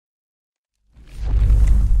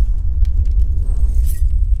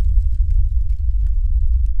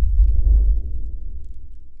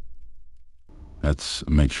let's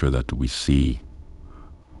make sure that we see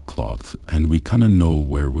cloth, and we kind of know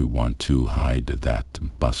where we want to hide that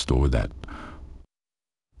bust or that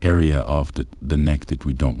area of the neck that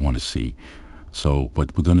we don't want to see. So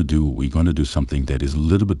what we're going to do, we're going to do something that is a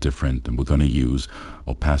little bit different, and we're going to use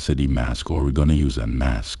opacity mask, or we're going to use a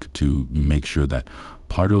mask to make sure that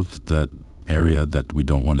part of that area that we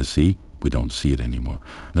don't want to see, we don't see it anymore.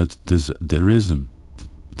 There is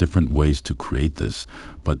different ways to create this,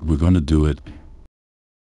 but we're going to do it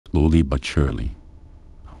slowly but surely.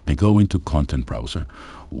 I go into content browser.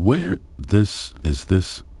 Where is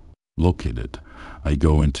this located? I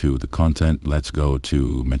go into the content. Let's go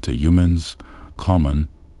to Metahumans, Common,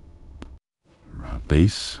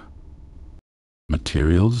 Base,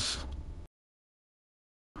 Materials,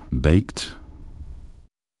 Baked,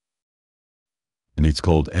 and it's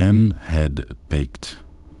called M-Head Baked.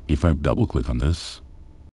 If I double click on this,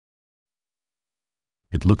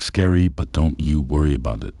 it looks scary, but don't you worry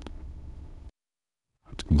about it.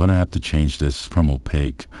 I'm going to have to change this from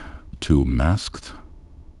opaque to masked.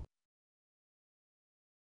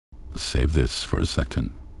 Save this for a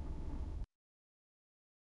second.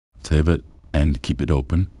 Save it and keep it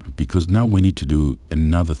open, because now we need to do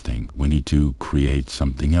another thing. We need to create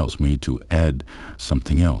something else. We need to add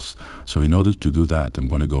something else. So in order to do that, I'm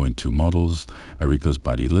going to go into Models, Erica's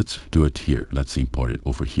Body. Let's do it here. Let's import it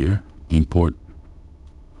over here. Import.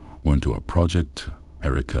 Go into our project,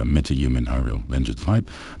 Erica Metahuman Unreal Engine 5.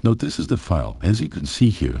 Now this is the file. As you can see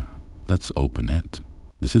here, let's open it.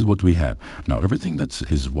 This is what we have. Now everything that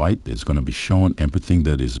is white is going to be shown. Everything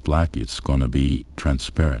that is black, it's going to be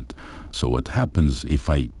transparent. So what happens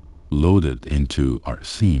if I load it into our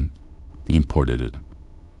scene, imported it.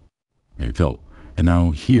 There you go. And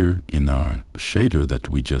now here in our shader that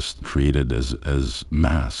we just created as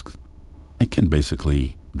mask, I can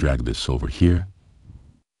basically drag this over here.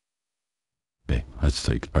 Okay, let's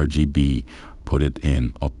take RGB, put it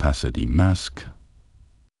in opacity mask.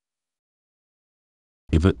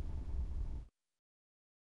 Give it,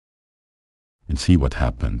 and see what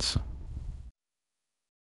happens.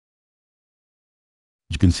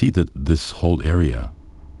 You can see that this whole area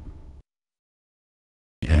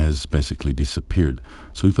has basically disappeared.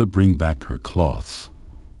 So if I bring back her cloths,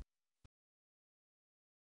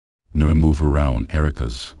 and I move around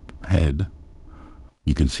Erica's head,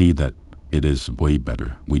 you can see that it is way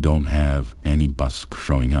better. We don't have any bust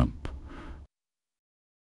showing up.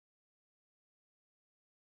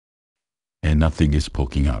 And nothing is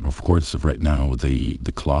poking out. Of course, right now, the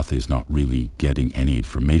cloth is not really getting any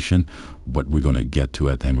information, but we're going to get to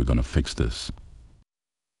it and we're going to fix this.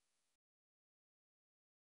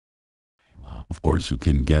 Of course, you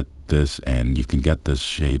can get this, and you can get this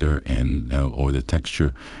shader and or the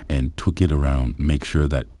texture and tweak it around. Make sure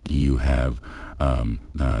that you have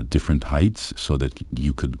different heights so that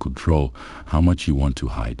you could control how much you want to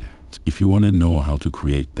hide. If you want to know how to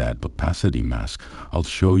create that opacity mask, I'll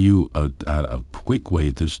show you a quick way.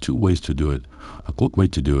 There's two ways to do it. A quick way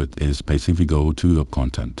to do it is basically go to the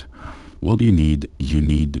content. What do you need? You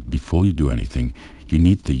need, before you do anything, you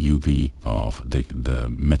need the UV of the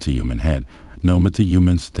MetaHuman head. Now,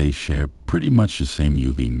 MetaHumans, they share pretty much the same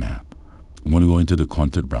UV map. I'm going to go into the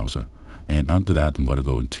content browser, and after that, I'm going to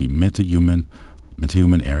go into Metahuman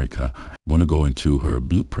Erica. I want to go into her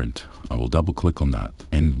blueprint. I will double click on that.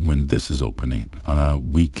 And when this is opening,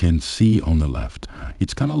 we can see on the left,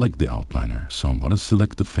 it's kind of like the outliner. So I'm going to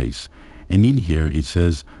select the face. And in here, it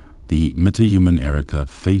says the Metahuman Erica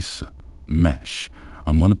face mesh.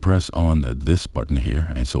 I'm going to press on this button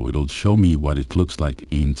here. And so it'll show me what it looks like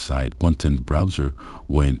inside content browser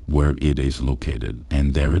where it is located.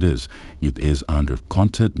 And there it is. It is under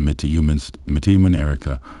content Metahuman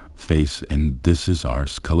Erica face, and this is our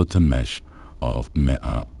skeleton mesh of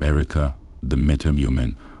Erica, the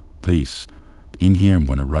Metahuman face. In here, I'm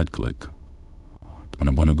going to right click, and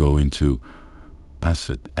I'm going to go into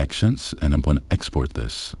Asset Actions, and I'm going to export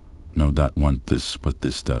this. Now that one, what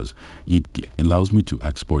this does, it allows me to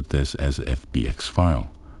export this as a FBX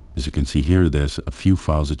file. As you can see here, there's a few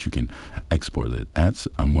files that you can export it as.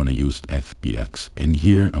 I'm going to use FBX. And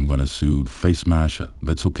here, I'm going to choose face mesh.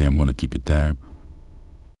 That's okay. I'm going to keep it there.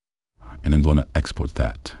 And I'm going to export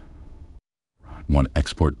that. I want to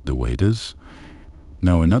export the way it is.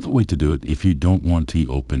 Now, another way to do it, if you don't want to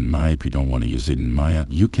open Maya, if you don't want to use it in Maya,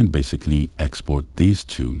 you can basically export these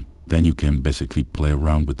two. Then you can basically play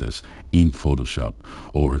around with this in Photoshop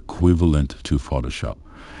or equivalent to Photoshop.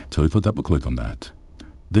 So if I double click on that,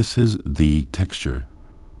 this is the texture,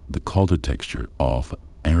 the color texture of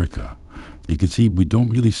Erica. You can see we don't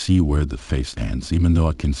really see where the face ends, even though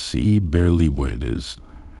I can see barely where it is.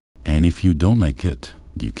 And if you don't like it,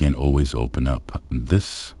 you can always open up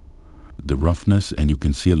this, the roughness, and you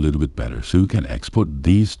can see a little bit better. So you can export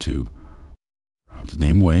these two the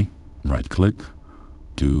same way. Right click,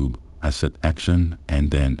 do asset action, and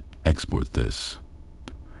then export this.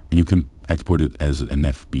 And you can export it as an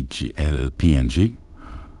FBG, PNG.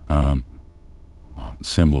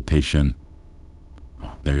 Same location.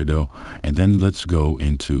 There you go. And then let's go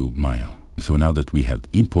into Maya. So now that we have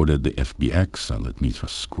imported the FBX, let me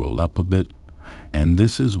just scroll up a bit. And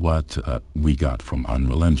this is what we got from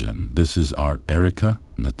Unreal Engine. This is our Erica.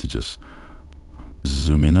 Let's just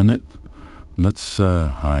zoom in on it. Let's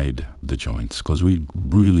hide the joints because we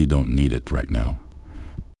really don't need it right now.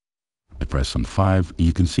 I press on 5.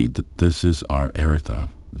 You can see that this is our Erica.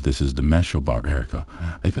 This is the mesh of our Erica.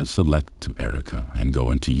 If I select Erica and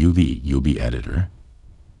go into UV editor,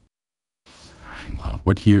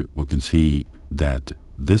 what here we can see that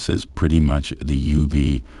this is pretty much the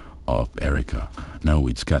UV of Erica. Now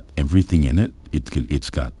it's got everything in it. It's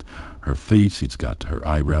got her face, it's got her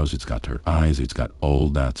eyebrows, it's got her eyes, it's got all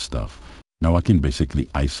that stuff. Now I can basically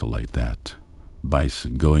isolate that by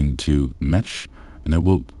going to mesh, and I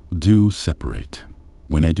will do separate.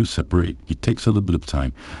 When I do separate, it takes a little bit of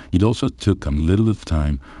time. It also took a little bit of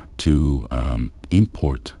time to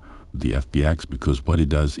import the FBX, because what it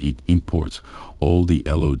does, it imports all the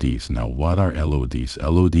LODs. Now, what are LODs?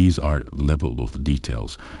 LODs are level of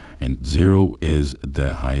details, and 0 is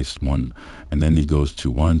the highest one, and then it goes to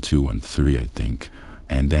 1, 2, and 3, I think.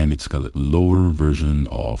 And then it's got a lower version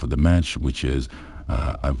of the mesh, which is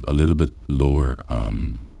a little bit lower,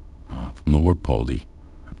 lower poly.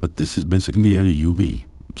 But this is basically a UV.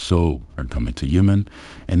 So I'm coming to human,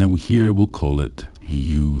 and then here we'll call it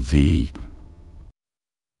UV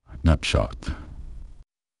snapshot.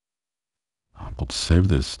 I'll save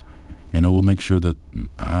this, and I will make sure that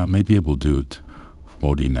maybe I will do it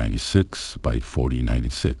 4096 by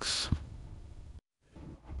 4096.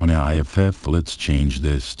 On the IFF, let's change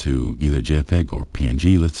this to either JPEG or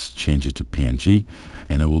PNG. Let's change it to PNG,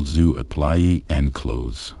 and I will do apply and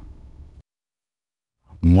close.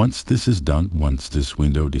 Once this is done, once this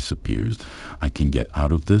window disappears, I can get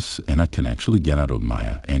out of this, and I can actually get out of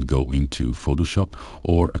Maya and go into Photoshop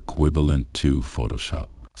or equivalent to Photoshop.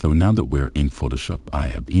 So now that we're in Photoshop, I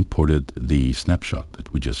have imported the snapshot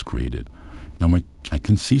that we just created. Now I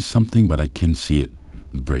can see something, but I can see it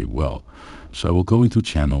very well. So I will go into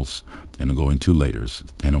channels, and I'll go into layers,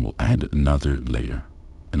 and I will add another layer,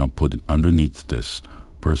 and I'll put it underneath this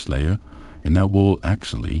first layer, and that will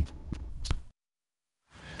actually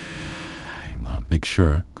make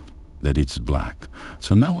sure that it's black.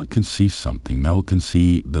 So now I can see something. Now I can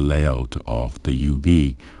see the layout of the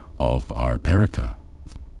UV of our Erica.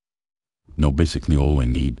 No, basically all I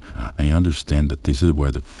need. I understand that this is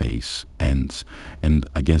where the face ends, and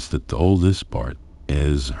I guess that all this part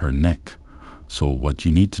is her neck. So what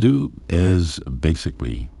you need to do is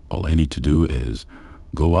basically, all I need to do is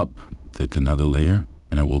go up, take another layer,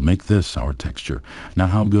 and I will make this our texture. Now,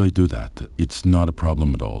 how do I do that? It's not a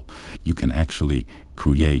problem at all. You can actually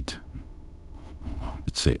create,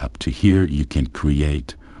 let's say up to here, you can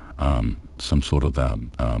create some sort of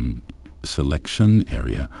selection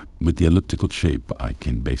area. With the elliptical shape, I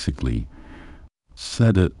can basically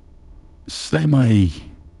set it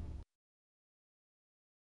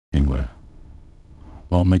anywhere.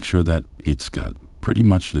 Well, make sure that it's got pretty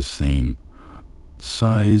much the same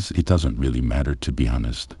size. It doesn't really matter, to be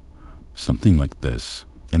honest. Something like this.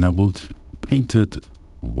 And I will paint it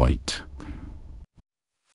white.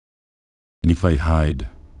 And if I hide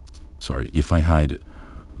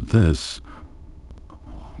this,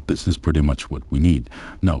 this is pretty much what we need.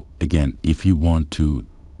 Now, again, if you want to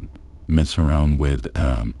mess around with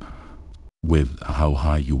how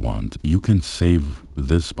high you want, you can save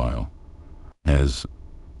this file as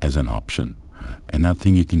an option. And that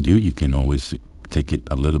thing you can do, you can always take it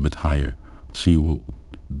a little bit higher. So you will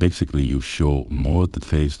basically, you show more of the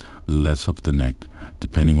face, less of the neck,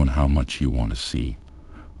 depending on how much you want to see.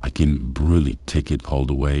 I can really take it all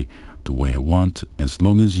the way I want, as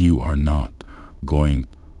long as you are not going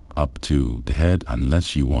up to the head,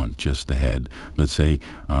 unless you want just the head. Let's say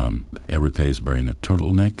Erica is wearing a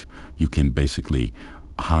turtleneck. You can basically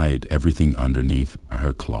hide everything underneath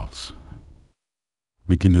her cloths.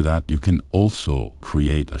 We can do that. You can also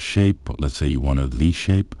create a shape. Let's say you want a V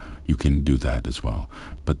shape. You can do that as well.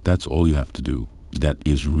 But that's all you have to do. That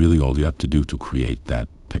is really all you have to do to create that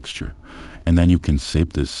texture. And then you can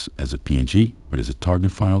save this as a PNG or as a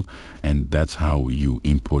target file. And that's how you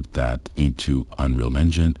import that into Unreal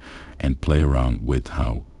Engine and play around with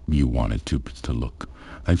how you want it to look.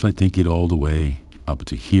 If I take it all the way up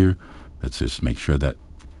to here, let's just make sure that,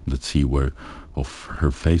 let's see where of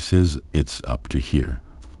her face is, it's up to here.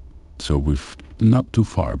 So we've not too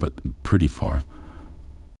far, but pretty far.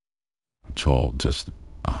 So I'll just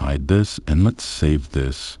hide this and let's save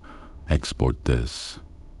this, export this.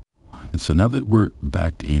 And so now that we're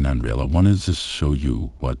back in Unreal, I wanted to show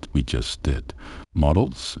you what we just did.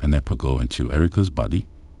 Models, and if I go into Erica's body,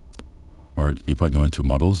 or if I go into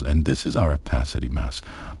models, and this is our opacity mask.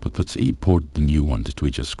 But let's import the new one that we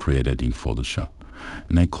just created in Photoshop.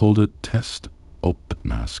 And I called it test op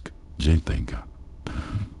mask JPEG.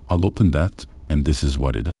 I'll open that, and this is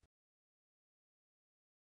what it is.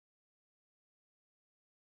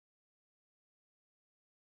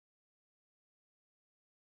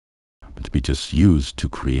 But we just used to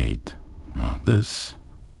create this.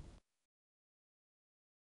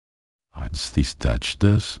 Let's detach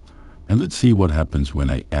this. And let's see what happens when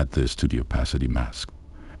I add this to the opacity mask.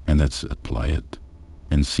 And let's apply it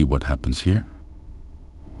and see what happens here.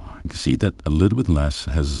 You can see that a little bit less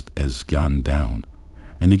has gone down.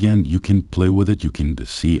 And again, you can play with it. You can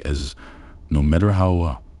see as no matter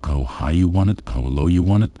how high you want it, how low you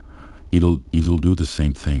want it, it'll do the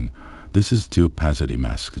same thing. This is the opacity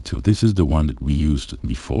mask too. This is the one that we used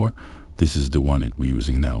before. This is the one that we're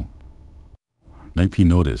using now. Now if you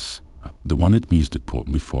notice, the one that we used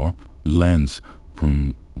before lends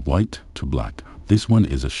from white to black. This one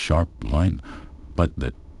is a sharp line, but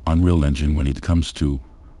the Unreal Engine, when it comes to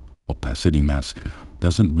opacity mask,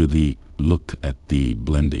 doesn't really look at the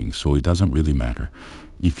blending, so it doesn't really matter.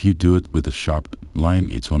 If you do it with a sharp line,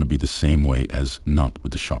 it's going to be the same way as not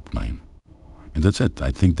with the sharp line. And that's it.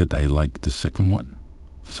 I think that I like the second one,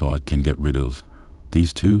 so I can get rid of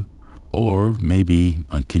these two, or maybe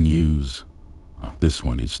I can use this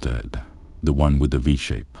one instead, the one with the V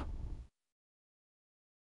shape.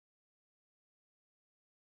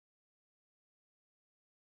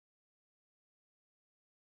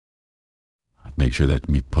 Make sure that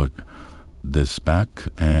we put this back,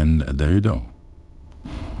 and there you go.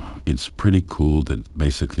 It's pretty cool that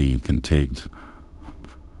basically you can take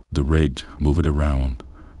the rig, move it around,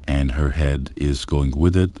 and her head is going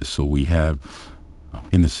with it. So we have,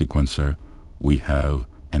 in the sequencer, we have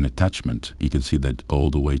an attachment. You can see that all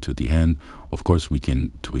the way to the end. Of course, we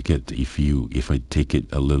can tweak it. If I take it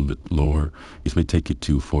a little bit lower, if I take it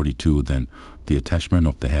to 42, then the attachment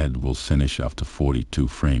of the head will finish after 42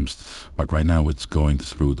 frames. But right now it's going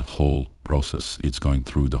through the whole process. It's going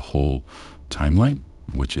through the whole timeline,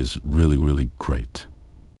 which is really, really great.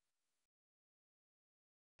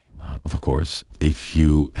 Of course, if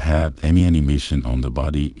you have any animation on the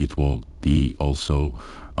body, it will be also,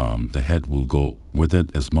 the head will go with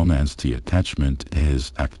it as long as the attachment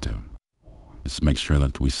is active. Let's make sure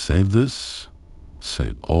that we save this,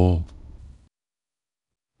 save all.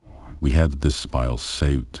 We have this file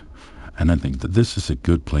saved. And I think that this is a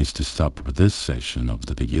good place to stop for this session of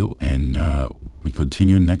the video. And we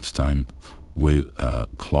continue next time with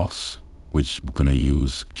Cloth, which we're going to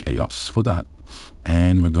use Chaos for that.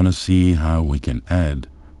 And we're going to see how we can add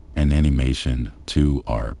an animation to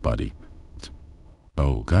our body.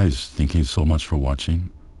 So guys, thank you so much for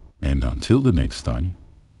watching. And until the next time,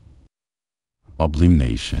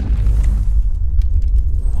 Goblination.